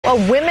Well,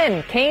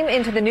 women came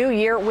into the new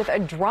year with a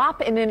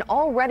drop in an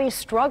already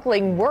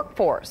struggling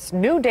workforce.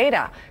 New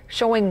data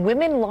showing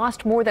women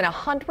lost more than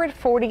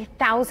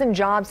 140,000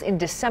 jobs in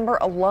December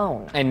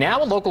alone. And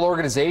now a local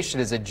organization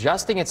is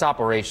adjusting its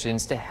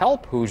operations to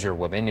help Hoosier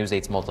women. News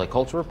 8's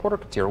multicultural reporter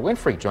Katira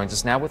Winfrey joins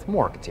us now with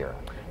more. Katira.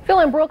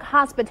 Fillbrook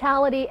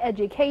hospitality,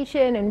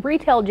 education, and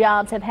retail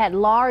jobs have had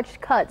large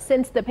cuts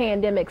since the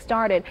pandemic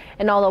started.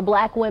 And although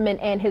black women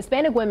and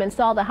Hispanic women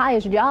saw the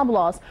highest job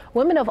loss,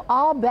 women of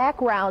all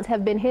backgrounds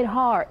have been hit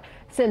hard.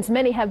 Since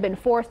many have been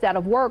forced out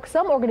of work,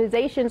 some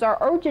organizations are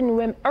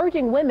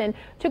urging women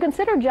to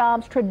consider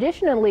jobs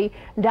traditionally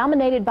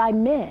dominated by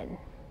men.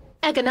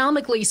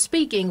 Economically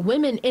speaking,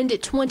 women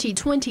ended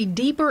 2020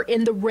 deeper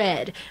in the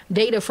red.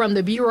 Data from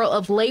the Bureau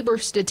of Labor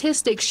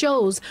Statistics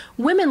shows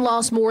women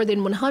lost more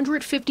than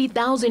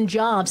 150,000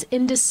 jobs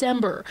in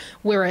December,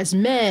 whereas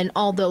men,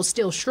 although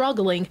still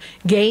struggling,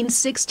 gained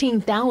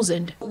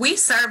 16,000. We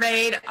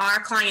surveyed our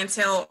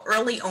clientele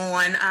early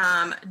on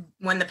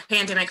when the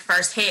pandemic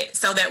first hit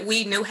so that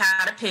we knew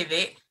how to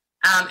pivot.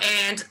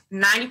 And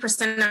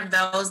 90% of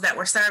those that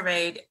were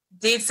surveyed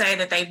did say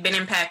that they've been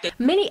impacted.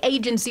 Many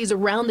agencies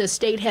around the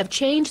state have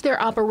changed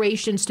their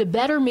operations to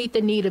better meet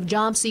the need of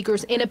job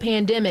seekers in a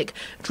pandemic.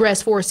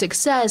 Dress for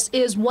Success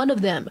is one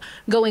of them,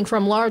 going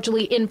from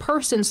largely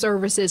in-person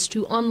services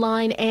to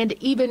online and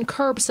even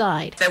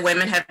curbside. That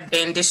women have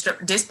been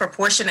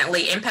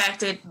disproportionately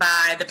impacted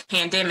by the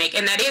pandemic,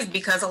 and that is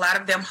because a lot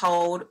of them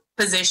hold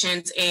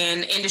positions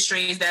in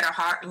industries that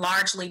are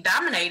largely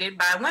dominated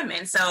by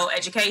women. So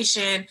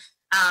education,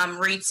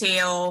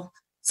 retail,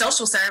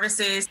 social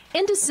services.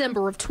 In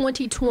December of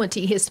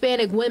 2020,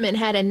 Hispanic women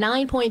had a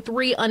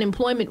 9.3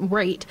 unemployment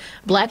rate.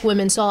 Black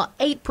women saw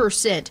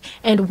 8%,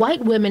 and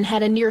white women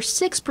had a near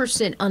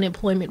 6%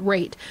 unemployment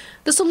rate.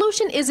 The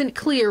solution isn't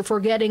clear for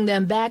getting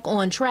them back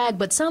on track,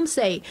 but some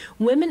say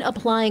women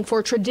applying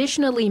for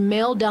traditionally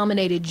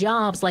male-dominated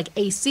jobs like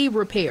AC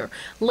repair,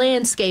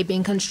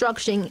 landscaping,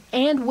 construction,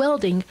 and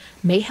welding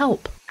may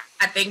help.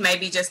 I think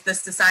maybe just the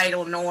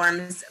societal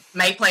norms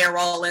may play a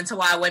role into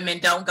why women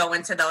don't go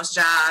into those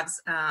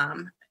jobs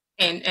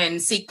and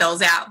seek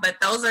those out. But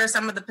those are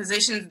some of the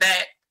positions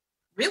that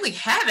really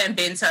haven't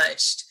been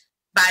touched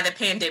by the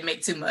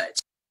pandemic too much.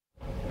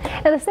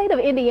 And the state of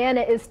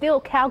Indiana is still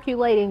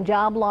calculating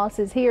job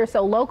losses here,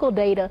 so local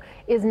data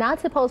is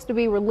not supposed to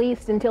be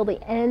released until the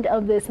end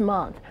of this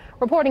month.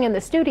 Reporting in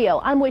the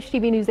studio, I'm WISH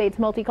TV News 8's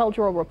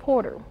multicultural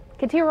reporter,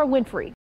 Katira Winfrey.